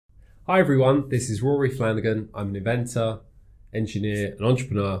Hi everyone, this is Rory Flanagan. I'm an inventor, engineer, and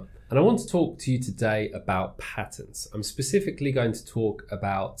entrepreneur, and I want to talk to you today about patents. I'm specifically going to talk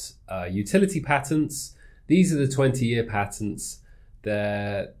about utility patents. These are the 20-year patents.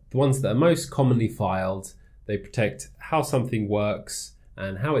 They're the ones that are most commonly filed. They protect how something works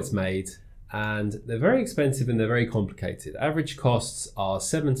and how it's made, and they're very expensive and they're very complicated. Average costs are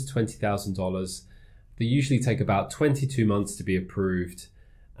 $7,000 to $20,000. They usually take about 22 months to be approved.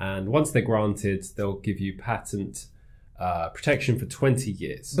 And once they're granted, they'll give you patent protection for 20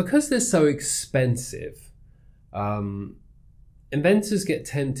 years. Because they're so expensive, inventors get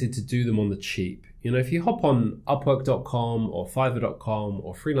tempted to do them on the cheap. You know, if you hop on Upwork.com or Fiverr.com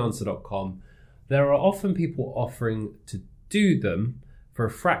or Freelancer.com, there are often people offering to do them for a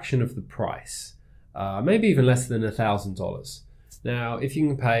fraction of the price, maybe even less than $1,000. Now, if you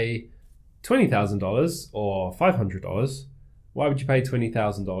can pay $20,000 or $500, why would you pay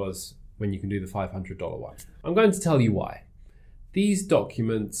 $20,000 when you can do the $500 one? I'm going to tell you why. These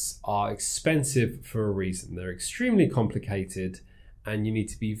documents are expensive for a reason. They're extremely complicated and you need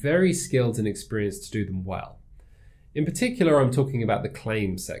to be very skilled and experienced to do them well. In particular, I'm talking about the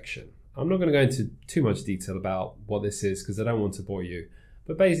claims section. I'm not going to go into too much detail about what this is because I don't want to bore you.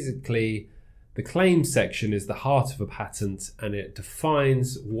 But basically, the claims section is the heart of a patent and it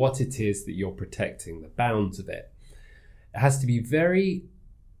defines what it is that you're protecting, the bounds of it. It has to be very,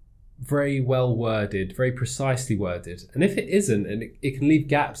 very well worded, very precisely worded. And if it isn't, and it can leave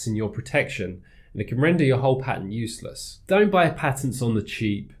gaps in your protection and it can render your whole patent useless. Don't buy patents on the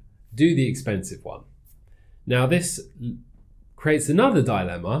cheap, do the expensive one. Now this creates another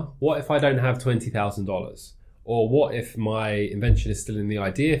dilemma. What if I don't have $20,000? Or what if my invention is still in the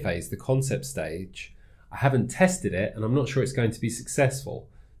idea phase, the concept stage? I haven't tested it and I'm not sure it's going to be successful.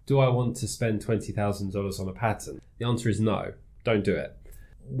 Do I want to spend $20,000 on a patent? The answer is no, don't do it.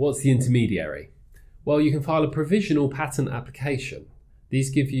 What's the intermediary? Well, you can file a provisional patent application. These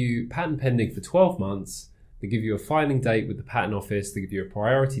give you patent pending for 12 months. They give you a filing date with the patent office. They give you a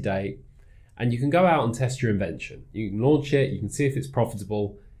priority date. And you can go out and test your invention. You can launch it. You can see if it's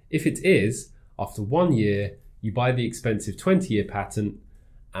profitable. If it is, after 1 year, you buy the expensive 20-year patent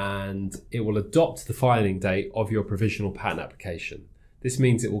and it will adopt the filing date of your provisional patent application. This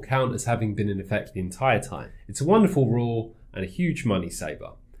means it will count as having been in effect the entire time. It's a wonderful rule and a huge money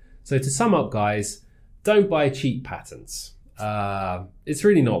saver. So to sum up, guys, don't buy cheap patents. It's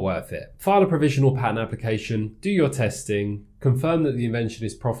really not worth it. File a provisional patent application, do your testing, confirm that the invention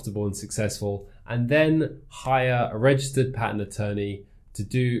is profitable and successful, and then hire a registered patent attorney to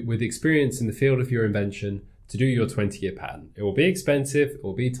do with experience in the field of your invention to do your 20-year patent. It will be expensive, it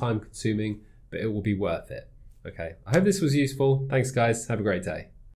will be time consuming, but it will be worth it. Okay, I hope this was useful. Thanks guys, have a great day.